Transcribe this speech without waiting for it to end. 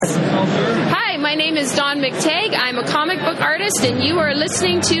Hi, my name is Dawn McTagg. I'm a comic book artist, and you are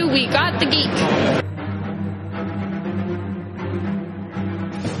listening to We Got the Geek.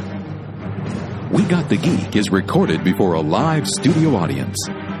 We Got the Geek is recorded before a live studio audience.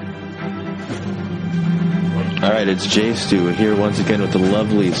 All right, it's Jay Stu here once again with the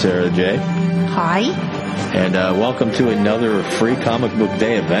lovely Sarah J. Hi. And welcome to another free comic book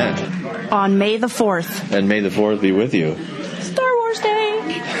day event. On May the 4th. And May the 4th be with you. Star Wars Day.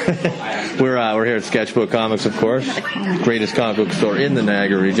 We're here at Sketchbook Comics, of course. Greatest comic book store in the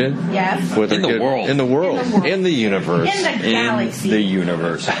Niagara region. Yes. In the world. In the universe. In the galaxy. In the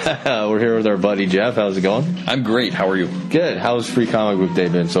universe. We're here with our buddy Jeff. How's it going? I'm great. How are you? Good. How's Free Comic Book Day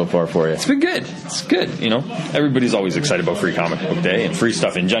been so far for you? It's been good. It's good. You know, everybody's always excited about Free Comic Book Day and free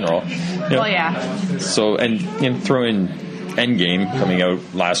stuff in general. Well, yeah. So, and throw in Endgame coming out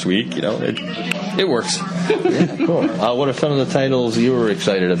last week. You know, it works. Yeah, cool. What are some of the titles you were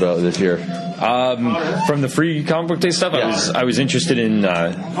excited about this year? From the Free Comic Book Day stuff, yeah. I was interested in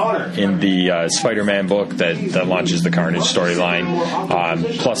the Spider-Man book that launches the Carnage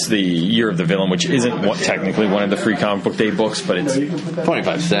storyline, plus the Year of the Villain, which isn't technically one of the Free Comic Book Day books, but it's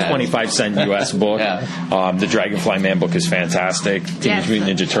 25-cent US book. Yeah. The Dragonfly Man book is fantastic. Teenage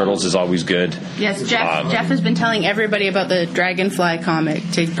Mutant Ninja Turtles is always good. Yes, Jeff has been telling everybody about the Dragonfly comic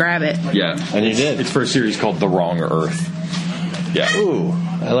to grab it. Yeah, and you did. It's for a series called The Wrong Earth. Yeah. Ooh,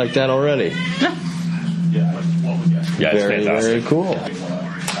 I like that already. Yeah, it's very, fantastic. very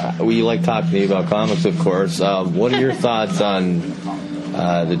cool. We like talking to you about comics, of course. What are your thoughts on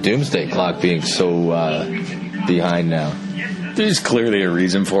the Doomsday Clock being so behind now? There's clearly a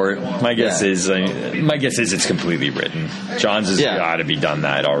reason for it. My guess is it's completely written. Johns has got to be done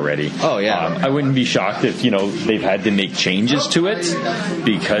that already. Oh yeah. I wouldn't be shocked if they've had to make changes to it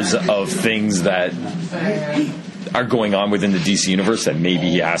because of things that are going on within the DC universe that maybe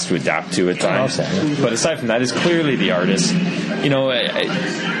he has to adapt to at times. Okay. But aside from that, it's clearly the artist. I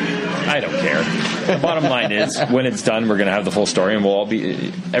don't care. The bottom line is, when it's done, we're going to have the full story, and we'll all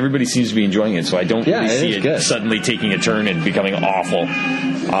be. Everybody seems to be enjoying it, so I don't really see it suddenly taking a turn and becoming awful.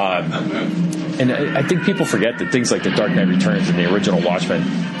 And I think people forget that things like The Dark Knight Returns and the original Watchmen,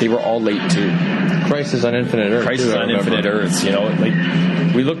 they were all late too. Crisis on Infinite Earths. Crisis on Infinite Earths.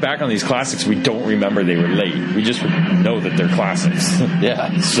 We look back on these classics, we don't remember they were late. We just know that they're classics.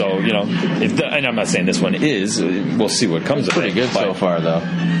 Yeah. So and I'm not saying this one is. We'll see what comes of it. Pretty good so far, though.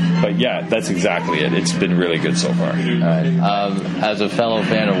 But yeah, that's exactly it. It's been really good so far. All right. As a fellow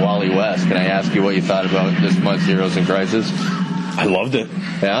fan of Wally West, can I ask you what you thought about this month's Heroes in Crisis? I loved it.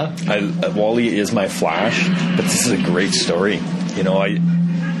 Yeah? Wally is my Flash, but this is a great story.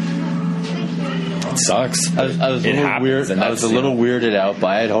 It sucks. I was a little weirded out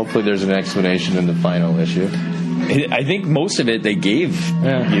by it. Hopefully there's an explanation in the final issue. I think most of it they gave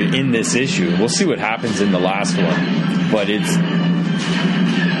you in this issue. We'll see what happens in the last one. But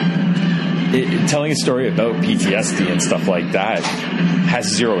telling a story about PTSD and stuff like that has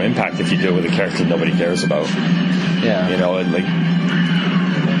zero impact if you do it with a character nobody cares about. Yeah.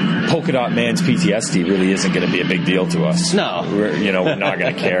 Polka Dot Man's PTSD really isn't going to be a big deal to us. No. We're not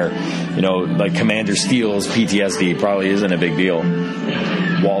going to care. Commander Steele's PTSD probably isn't a big deal.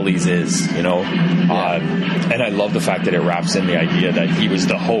 Wally's is, and I love the fact that it wraps in the idea that he was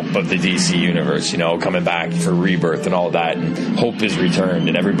the hope of the DC universe, coming back for Rebirth and all that, and hope is returned,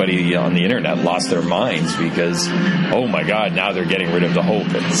 and everybody on the internet lost their minds because, oh my God, now they're getting rid of the hope.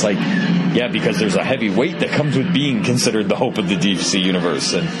 And it's like, yeah, because there's a heavy weight that comes with being considered the hope of the DC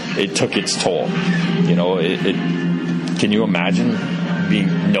universe, and it took its toll. Can you imagine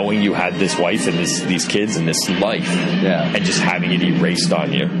knowing you had this wife and these kids and this life, and just having it erased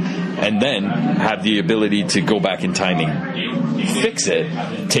on you, and then have the ability to go back in time and fix it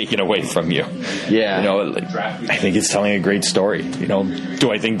taken away from you? I think it's telling a great story.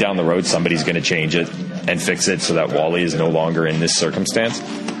 Do I think down the road somebody's going to change it and fix it so that Wally is no longer in this circumstance?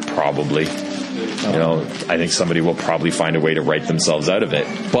 Probably. I think somebody will probably find a way to write themselves out of it,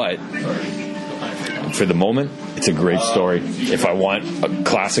 but for the moment, it's a great story. If I want a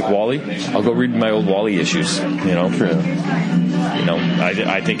classic Wally, I'll go read my old Wally issues. True.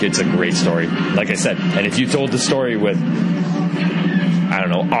 I think it's a great story. Like I said, and if you told the story with,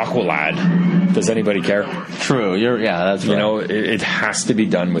 Aqualad, does anybody care? True. That's right. It has to be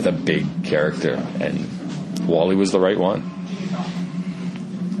done with a big character, and Wally was the right one.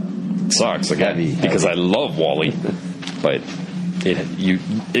 It sucks again because I love Wally, but.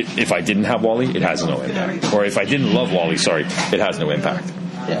 If I didn't have Wally, it has no impact. Or if I didn't love Wally, it has no impact.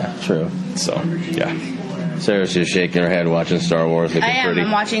 Yeah, true. So, yeah. Sarah's just shaking her head watching Star Wars. I am.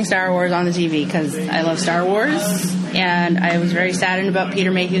 I'm watching Star Wars on the TV because I love Star Wars, and I was very saddened about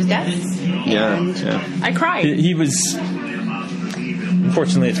Peter Mayhew's death. And I cried. He was...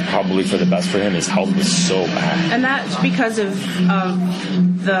 Unfortunately, it's probably for the best for him. His health was so bad. And that's because of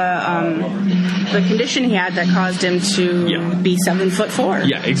the condition he had that caused him to be 7'4".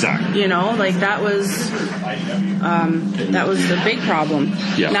 Yeah, exactly. You know, like that was the big problem.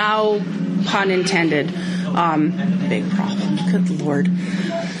 Yeah. Now, pun intended, big problem. Good Lord.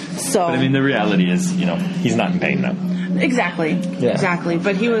 So, but I mean, the reality is, he's not in pain now. Exactly. Yeah. Exactly.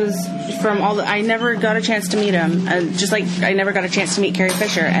 But he was I never got a chance to meet him, and just like I never got a chance to meet Carrie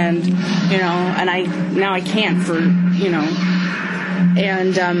Fisher, and and I can't for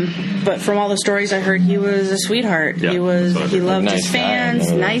but from all the stories I heard, he was a sweetheart. Yeah. He loved his fans,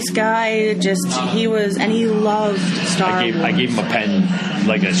 nice guy. He loved Star Wars. I gave him a pen,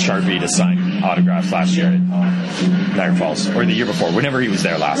 like a Sharpie, to sign autographs last year at Niagara Falls, or the year before, whenever he was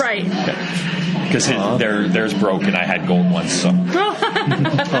there last. Right. Because theirs broke and I had gold ones, so.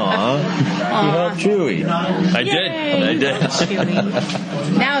 Aww. You helped Chewie. I did.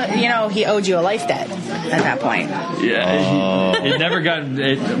 Chewie. Now, he owed you a life debt at that point. Yeah. It never got,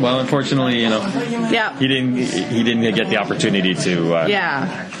 well, unfortunately, Yeah. He didn't get the opportunity to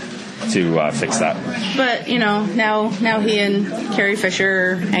fix that. But, now he and Carrie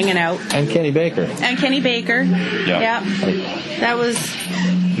Fisher hanging out. And Kenny Baker. Yeah. That was...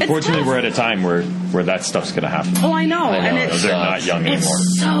 Unfortunately, we're at a time where that stuff's going to happen. Oh, I know. And they're not young anymore.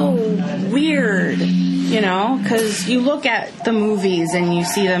 It's so weird, because you look at the movies and you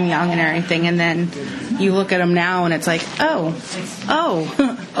see them young and everything, and then you look at them now and it's like, oh,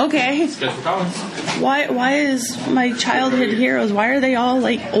 okay. Why is my childhood heroes, why are they all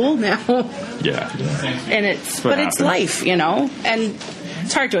like old now? Yeah. And it's life, and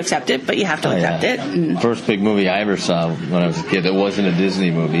it's hard to accept it, but you have to accept it. And first big movie I ever saw when I was a kid, it wasn't a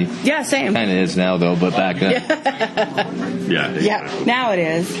Disney movie. Yeah, same. Kind of is now, though, but back then. Yeah, now it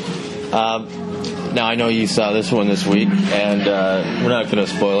is. Now, I know you saw this one this week, and we're not going to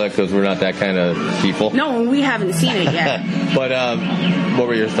spoil it because we're not that kind of people. No, we haven't seen it yet. But what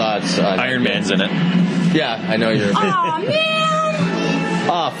were your thoughts on Iron Man's in it. Yeah, I know you're... Aw,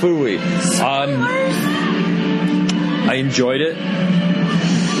 man! Phooey. I enjoyed it.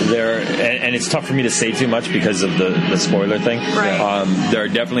 And it's tough for me to say too much because of the spoiler thing. Right. There are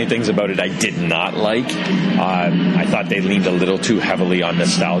definitely things about it I did not like. I thought they leaned a little too heavily on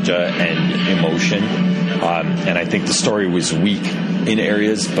nostalgia and emotion. And I think the story was weak in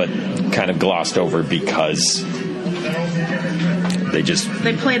areas, but kind of glossed over because they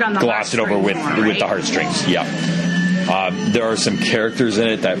played on the glossed it over with the heartstrings. Yeah. There are some characters in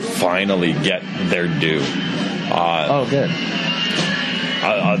it that finally get their due. Good.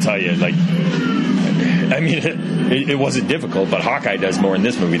 I'll tell you, it wasn't difficult, but Hawkeye does more in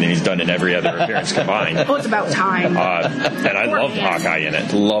this movie than he's done in every other appearance combined. Oh, it's about time. And I loved Hawkeye in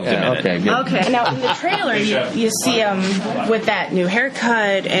it. Loved him in it. Good. Okay. Now, in the trailer, you see him with that new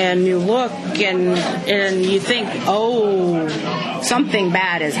haircut and new look, and you think, oh, something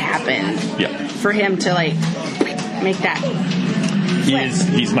bad has happened. Yeah. For him to, make that...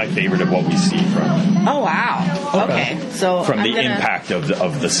 He's my favorite of what we see from. Oh wow! Okay, so from the impact of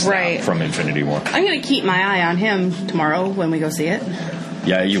the snap from Infinity War. I'm gonna keep my eye on him tomorrow when we go see it.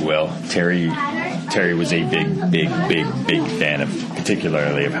 Yeah, you will. Terry was a big fan of,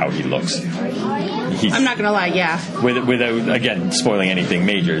 particularly of how he looks. I'm not gonna lie, yeah. Without again spoiling anything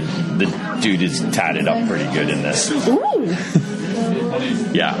major, the dude is tatted up pretty good in this. Ooh.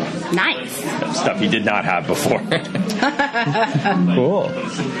 Yeah. Nice. Stuff he did not have before. Cool.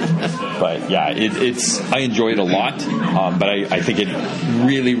 But yeah, I enjoyed it a lot, but I think it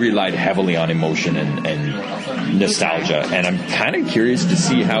really relied heavily on emotion and nostalgia, and I'm kind of curious to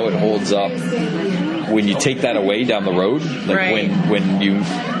see how it holds up when you take that away down the road, when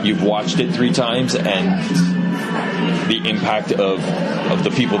you've watched it 3 times and the impact of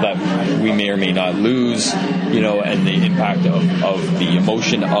the people that we may or may not lose, and the impact of the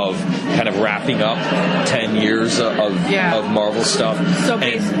emotion of kind of wrapping up 10 years of Marvel stuff. So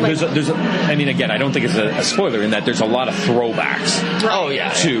and there's again, I don't think it's a spoiler in that there's a lot of throwbacks. Oh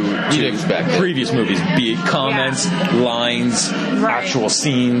yeah, to previous movies, be it comments, lines, actual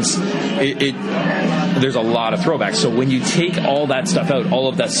scenes. there's a lot of throwbacks. So when you take all that stuff out, all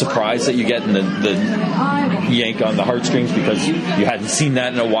of that surprise that you get in the yank on the heartstrings because you hadn't seen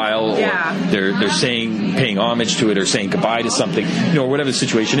that in a while, or they're paying homage to it or saying goodbye to something, or whatever the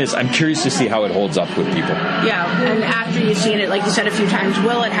situation is. I'm curious to see how it holds up with people. Yeah, and after you've seen it, like you said a few times,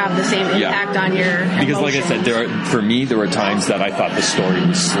 will it have the same impact on your emotions? Because like I said, for me, there were times that I thought the story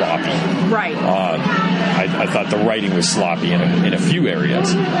was sloppy. Right. I thought the writing was sloppy in a few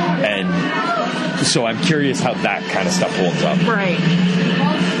areas. And so I'm curious how that kind of stuff holds up. Right.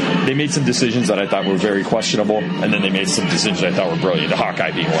 They made some decisions that I thought were very questionable, and then they made some decisions I thought were brilliant. The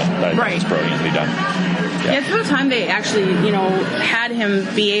Hawkeye being one that was brilliantly done. Yeah, it's about time they actually, had him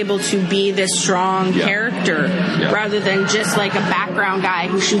be able to be this strong character rather than just like a background guy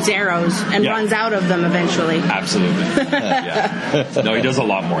who shoots arrows and runs out of them eventually. Absolutely. No, he does a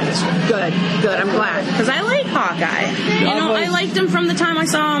lot more in this one. Good. I'm glad. Because I like Hawkeye. I liked him from the time I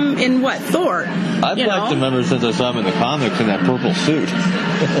saw him in, Thor? I've liked him ever since I saw him in the comics in that purple suit.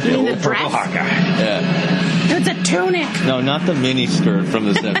 You mean the dress? Purple Hawkeye. Yeah. It's a tunic. No, not the mini skirt from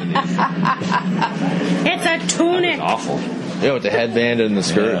the 70s. It's a tunic. Awful. Yeah, with the headband and the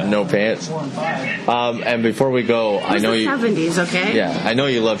skirt and no pants. And before we go, I know you... 70s, okay? Yeah, I know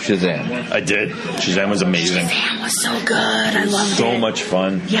you love Shazam. I did. Shazam was amazing. Shazam was so good. I loved it. So much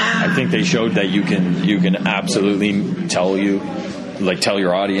fun. Yeah. I think they showed that you can absolutely tell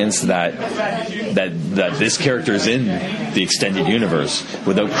your audience that this character is in the extended universe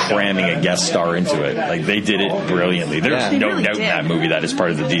without cramming a guest star into it. Like, they did it brilliantly. There's no doubt in that movie that is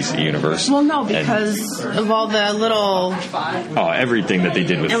part of the DC universe. Well, no, because of all the little... everything that they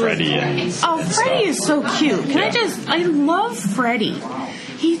did with Freddy. Freddy is so cute. I love Freddy.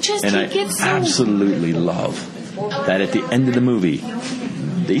 He gets so... I absolutely love that at the end of the movie,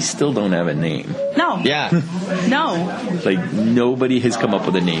 they still don't have a name. No. Yeah. No. Like, nobody has come up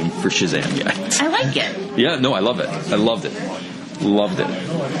with a name for Shazam yet. I like it. Yeah, no, I love it. I loved it. Loved it.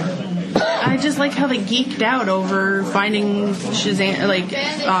 I just like how they geeked out over finding Shazam,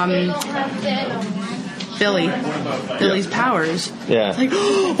 Billy's powers. Yeah. It's like,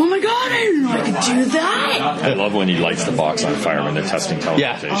 oh my god, I didn't know I could do that. I love when he lights the box on fire when they're testing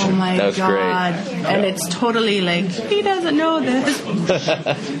teleportation. Yeah. Oh my That was god. great. And it's totally like, he doesn't know this.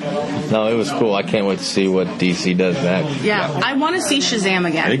 No, it was cool. I can't wait to see what DC does next. Yeah. I want to see Shazam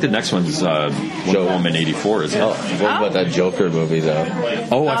again. I think the next one's Wonder Woman 84, isn't it? What about that Joker movie, though?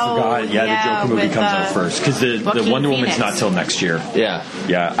 Oh, I forgot. Yeah, the Joker movie with, comes out first. Because the Wonder Woman's not till next year. Yeah.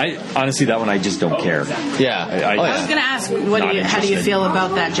 Yeah. Honestly, that one I just don't care. Yeah. I was going to ask, how do you feel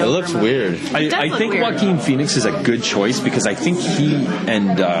about that Joker It looks movie? weird. I think weird. Joaquin Phoenix is a good choice because I think he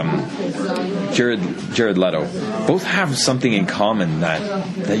and Jared Leto both have something in common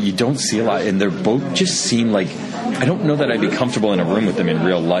that you don't see a lot, and they're both just seem like, I don't know that I'd be comfortable in a room with them in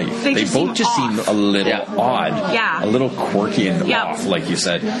real life. They both just seem a little odd, a little quirky and off, like you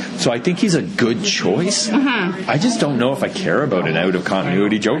said. So I think he's a good choice. Mm-hmm. I just don't know if I care about an out of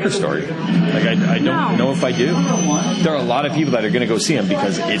continuity Joker story. Like, I don't know if I do. There are a lot of people that are going to go see him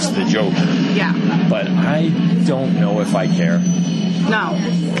because it's the Joker. Yeah. But I don't know if I care. No.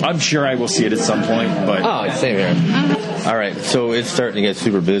 I'm sure I will see it at some point, but... Oh, same here. Mm-hmm. All right, so it's starting to get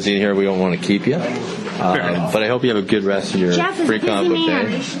super busy in here. We don't want to keep you. But I hope you have a good rest of your free comic book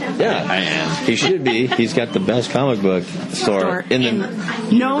day. Yeah, I am. He should be. He's got the best comic book store in the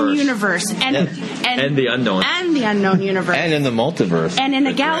known universe. And the unknown. And the unknown universe. And in the multiverse. And in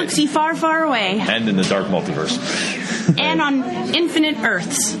a galaxy far, far away. And in the dark multiverse. And on infinite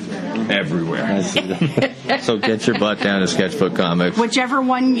Earths. Everywhere. So get your butt down to Sketchbook Comics. Whichever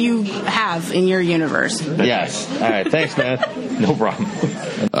one you have in your universe. Yes. All right. Thanks, man. No problem.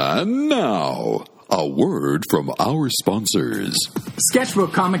 And now, a word from our sponsors.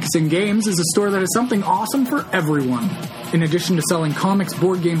 Sketchbook Comics and Games is a store that has something awesome for everyone. In addition to selling comics,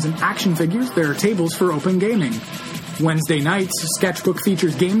 board games, and action figures, there are tables for open gaming. Wednesday nights, Sketchbook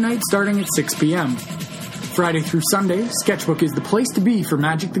features game night starting at 6 p.m. Friday through Sunday, Sketchbook is the place to be for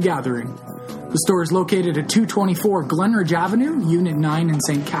Magic the Gathering. The store is located at 224 Glenridge Avenue, Unit 9 in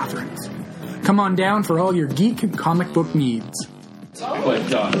St. Catharines. Come on down for all your geek and comic book needs.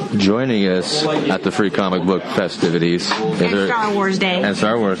 Joining us at the free comic book festivities and Star Wars Day. And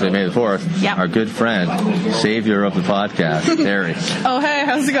Star Wars Day, May the 4th. Yep. Our good friend, savior of the podcast, Terry. Oh, hey,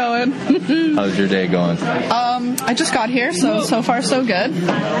 how's it going? How's your day going? I just got here, so far so good.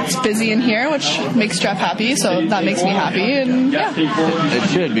 It's busy in here, which makes Jeff happy, so that makes me happy, and yeah. It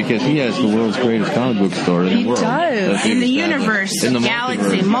should, because he has the world's greatest comic book store in the world. He does. In the universe, in the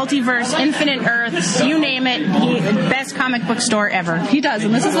galaxy, multiverse, infinite Earths, you name it, best comic book store ever. ever. He does,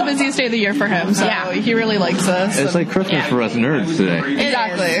 and this is the busiest day of the year for him, so he really likes this. It's like Christmas for us nerds today.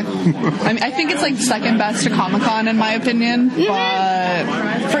 Exactly. I mean, I think it's like second best to Comic-Con in my opinion,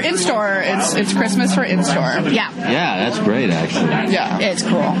 but for in-store, it's Christmas for in-store. Yeah. Yeah, that's great, actually. Yeah. It's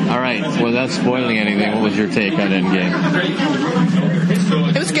cool. All right, without spoiling anything, what was your take on Endgame?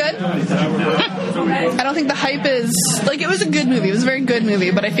 It was good. I don't think the hype is... Like, it was a good movie. It was a very good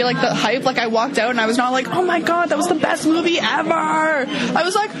movie, but I feel like the hype, like, I walked out and I was not like, oh my god, that was the best movie ever. I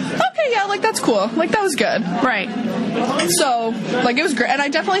was like, okay, yeah, like, that's cool. Like, that was good. Right. So, like, it was great. And I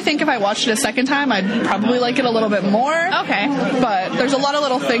definitely think if I watched it a second time, I'd probably like it a little bit more. Okay. But there's a lot of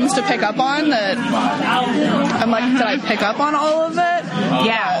little things to pick up on that I'm like, did I pick up on all of it?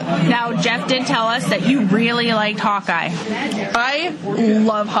 Yeah. Now, Jeff did tell us that you really liked Hawkeye. I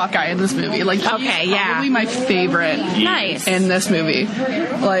love Hawkeye in this movie. Like, he's probably my favorite in this movie.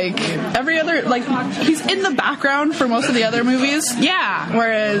 Like, every other, like, he's in the background for most of the other movies. Yeah.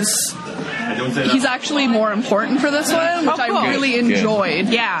 Whereas he's actually more important for this one, which I really enjoyed.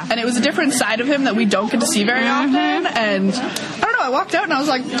 Yeah. And it was a different side of him that we don't get to see very often. And I don't know, I walked out and I was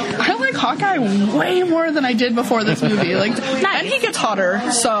like, I like Hawkeye way more than I did before this movie. Like, and he gets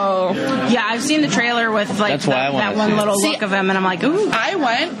hotter, so... Yeah, I've seen the trailer with, like, that one little look of him, and I'm like, ooh. I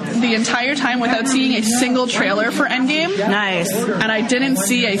went the entire time without seeing a single trailer for Endgame. Nice. And I didn't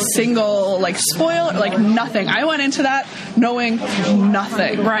see a single, like, spoiler, like, nothing. I went into that knowing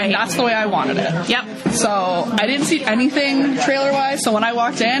nothing. Right. And that's the way I wanted it. Yep. So, I didn't see anything trailer-wise, so when I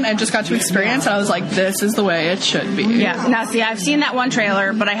walked in and just got to experience, I was like, this is the way it should be. Yeah. Now, see, I've seen that one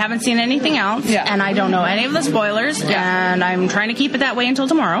trailer, but I haven't seen anything else. Yeah. And I don't know any of the spoilers, and I'm trying to keep it that way until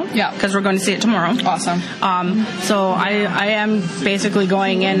tomorrow. Yeah. Because we're going to see it tomorrow. Awesome. So I am basically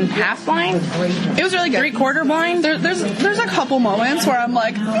going in half blind. It was really good. 3/4 blind. There's a couple moments where I'm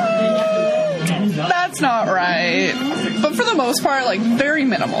like, that's not right. But for the most part, like, very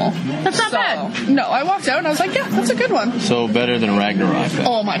minimal. That's not bad. No, I walked out and I was like, yeah, that's a good one. So better than Ragnarok.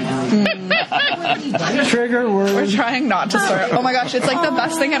 Oh my. Trigger word. We're trying not to start. Oh my gosh, it's like the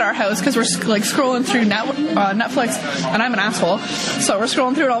best thing at our house because we're like scrolling through Netflix, and I'm an asshole. So we're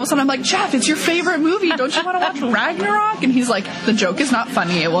scrolling through it, all of a sudden I'm like, Jeff, it's your favorite movie. Don't you want to watch Ragnarok? And he's like, the joke is not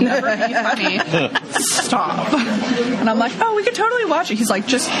funny. It will never be funny. Stop. And I'm like, oh, we could totally watch it. He's like,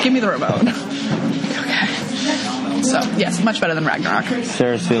 just give me the remote. Okay. So, yes, much better than Ragnarok.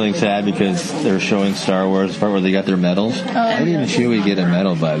 Sarah's feeling sad because they're showing Star Wars, the part where they got their medals. Why didn't Chewie get a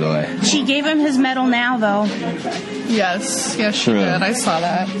medal, by the way? She gave him his medal now, though. Yes, she did. I saw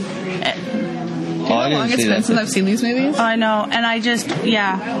that. Do you know how long it's been since I've seen these movies? I know, and I just,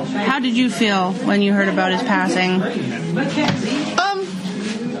 How did you feel when you heard about his passing?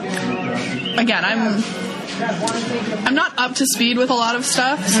 Again, I'm not up to speed with a lot of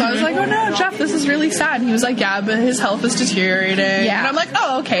stuff, so I was like, oh no, Jeff, this is really sad. And he was like, yeah, but his health is deteriorating. Yeah. And I'm like,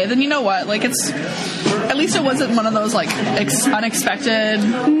 oh, okay, then you know what? Like, at least it wasn't one of those, like, unexpected.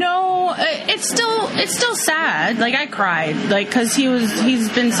 No, it's still sad. Like, I cried, like, because he's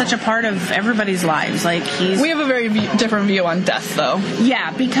been such a part of everybody's lives. Like, we have a very different view on death, though.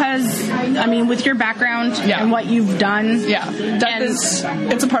 Yeah, because, I mean, with your background and what you've done. Yeah, death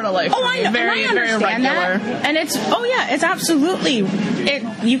it's a part of life. Oh, I know. Very, and I very regular. That. And it's absolutely,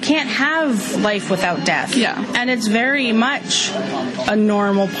 you can't have life without death. Yeah. And it's very much a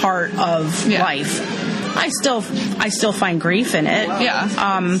normal part of life. I still find grief in it. Yeah.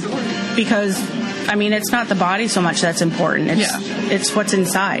 Because, I mean, it's not the body so much that's important. It's what's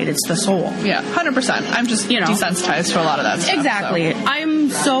inside. It's the soul. Yeah, 100%. I'm just desensitized to a lot of that stuff. Exactly.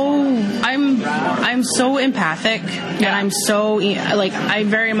 So. I'm so empathic, and I'm so, like, I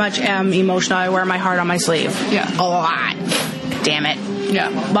very much am emotional. I wear my heart on my sleeve. Yeah. A lot. Damn it. Yeah.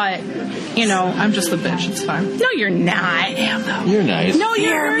 But, I'm just the bitch. It's fine. No, you're not. I am, though. You're nice. No,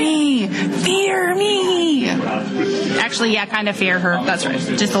 you're me. Fear me. Actually, kind of fear her. That's right.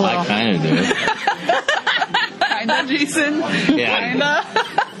 Just a little. I kind of do. Kinda, Jason. Yeah. Kinda.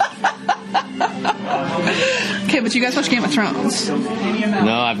 Okay, but you guys watch Game of Thrones?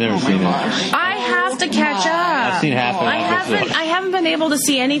 No, I've never seen it. I have to catch up. I've seen half of it. I haven't been able to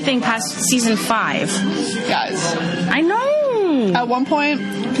see anything past season 5. Guys. I know. At one point,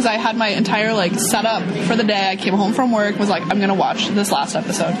 because I had my entire, setup for the day, I came home from work, was like, I'm going to watch this last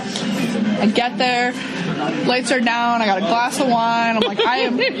episode. I get there, lights are down, I got a glass of wine, I'm like, I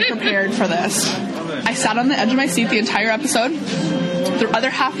am prepared for this. I sat on the edge of my seat the entire episode. The other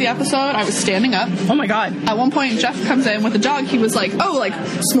half of the episode, I was standing up. Oh my god. At one point, Jeff comes in with a dog. He was like,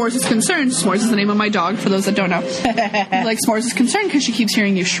 S'mores is concerned. S'mores is the name of my dog, for those that don't know. S'mores is concerned because she keeps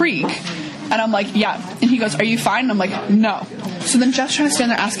hearing you shriek. And I'm like, yeah. And he goes, are you fine? And I'm like, no. So then Jeff's trying to stand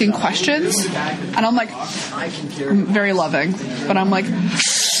there asking questions. And I'm like, very loving. But I'm like,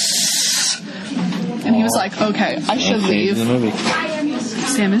 and he was like, okay, I should leave.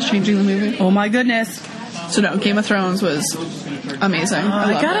 Sam is changing the movie. Oh my goodness. So no, Game of Thrones was amazing.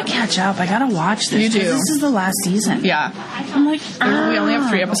 I gotta catch up. I gotta watch this. You do. This is the last season. Yeah. I'm like, We only have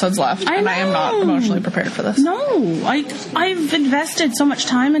 3 episodes left, and I am not emotionally prepared for this. No, I've invested so much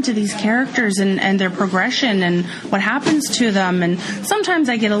time into these characters and their progression and what happens to them, and sometimes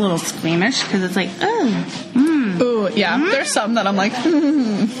I get a little squeamish because it's like, Ooh, yeah. There's some that I'm like,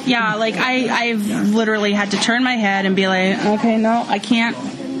 yeah, like I've literally had to turn my head and be like, okay, no, I can't.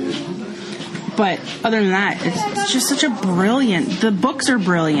 But other than that, it's just such a brilliant. The books are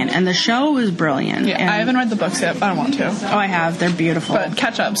brilliant, and the show is brilliant. Yeah, I haven't read the books yet, but I want to. Oh, I have. They're beautiful. But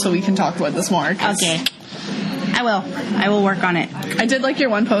catch up so we can talk about this more. Okay. I will. I will work on it. I did like your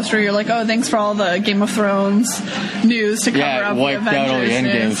one post where you're like, oh, thanks for all the Game of Thrones news to cover up the Avengers. Yeah, wiped out all the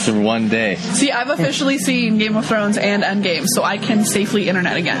Endgames for one day. See, I've officially seen Game of Thrones and Endgame, so I can safely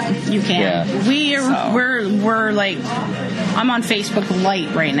internet again. You can. Yeah. We're like, I'm on Facebook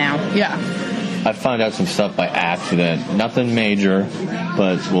Lite right now. Yeah. I found out some stuff by accident. Nothing major,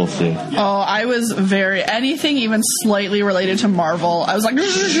 but we'll see. Oh, I was anything even slightly related to Marvel, I was like,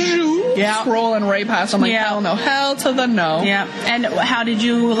 scrolling right past. I'm like, hell no. Hell to the no. Yeah. And how did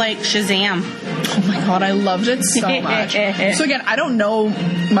you like Shazam? Oh my god, I loved it so much. So again, I don't know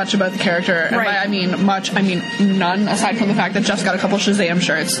much about the character. And Right. by I mean much, I mean none, aside from the fact that Jeff's got a couple Shazam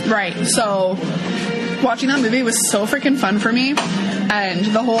shirts. Right. So watching that movie was so freaking fun for me. And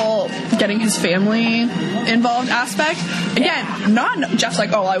the whole getting his family involved aspect. Again, Jeff's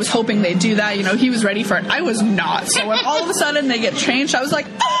like, oh, I was hoping they'd do that. You know, he was ready for it. I was not. So when all of a sudden they get changed, I was like,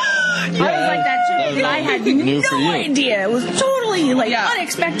 I was like that too. Because I had no idea. It was totally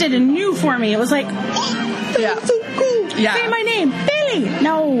unexpected and new for me. It was like, that's so cool. Yeah. Say my name, Billy.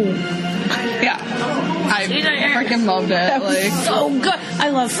 No. Yeah. I freaking loved it. That was so good. I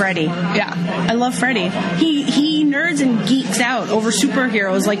love Freddy. Yeah. I love Freddy. He nerds and geeks out over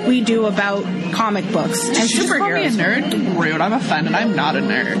superheroes like we do about comic books and Did you just call me a superheroes. nerd? Rude. I'm offended. I'm not a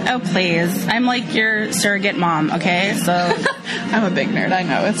nerd. Oh, please. I'm like your surrogate mom, okay? So I'm a big nerd. I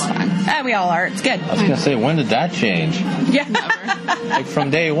know. It's fine. we all are. It's good. I was going to say, when did that change? Yeah. Never. Like from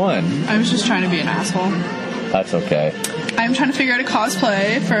day one. I was just trying to be an asshole. That's okay. I'm trying to figure out a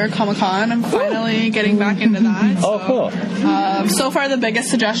cosplay for Comic-Con. I'm finally getting back into that. Oh, cool. So far, the biggest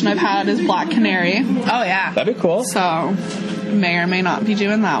suggestion I've had is Black Canary. Oh, yeah. That'd be cool. So, may or may not be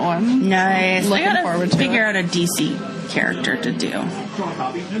doing that one. Nice. Looking I gotta forward to figure it. out a DC character to do.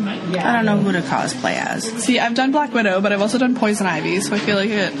 I don't know who to cosplay as. See, I've done Black Widow, but I've also done Poison Ivy, so I feel like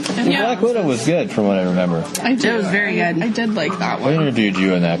it. Black Widow was good from what I remember. I did. It was very good. I did like that I one. interviewed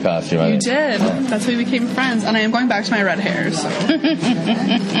you in that costume. I You think. did. That's how we became friends, and I am going back to my red hair. So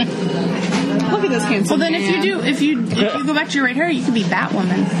look at this handsome. Well, then if you go back to your right hair, you could be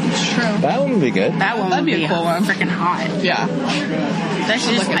Batwoman. It's true. That one would be good. Batwoman That'd be a cool one. Freaking hot. Yeah. I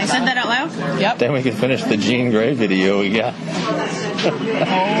said that out loud. Yep. Then we can finish the Jean Grey video we got.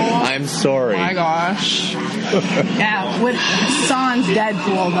 I'm sorry. Oh my gosh. Yeah, with Sans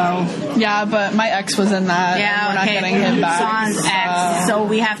Deadpool though. Yeah, but my ex was in that. Yeah, and we're okay. not getting him back. Sans X. So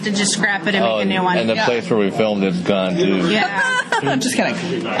we have to just scrap it and make a new one. And the place where we filmed it's gone too. Yeah. Just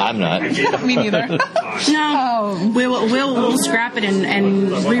kidding. I'm not. Me neither. No, we'll scrap it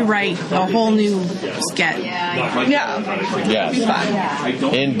and rewrite a whole new sketch. Yeah. Yes. Be fun.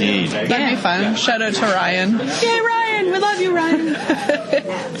 Indeed. That'd be fun. Shout out to Ryan. Yay, Ryan! We love you, Ryan.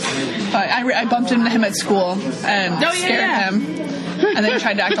 I bumped into him at school and scared him. And then he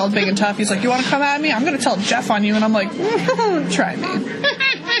tried to act all big and tough. He's like, you want to come at me? I'm going to tell Jeff on you. And I'm like, try me.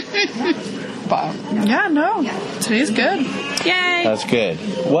 But, yeah, no. Today's good. Yay! That's good.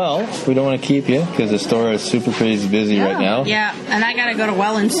 Well, we don't want to keep you because the store is super crazy busy right now. Yeah, and I gotta go to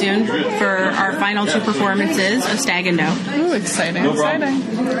Welland soon for our final 2 performances of Stag and Doe. Ooh, exciting.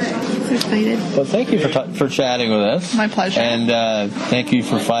 Excited. Well, thank you for chatting with us. My pleasure. And thank you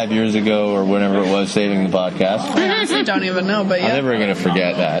for 5 years ago or whenever it was saving the podcast. I honestly don't even know, but I'm yeah. never going to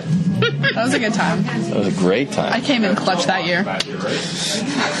forget that. That was a good time. That was a great time. I came in clutch that year.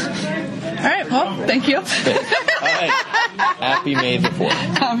 All right, well, thank you. All right. Happy May the 4th.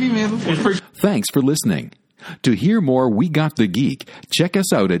 Happy May the 4th. Thanks for listening. To hear more We Got the Geek, check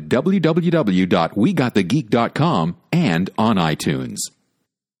us out at www.wegotthegeek.com and on iTunes.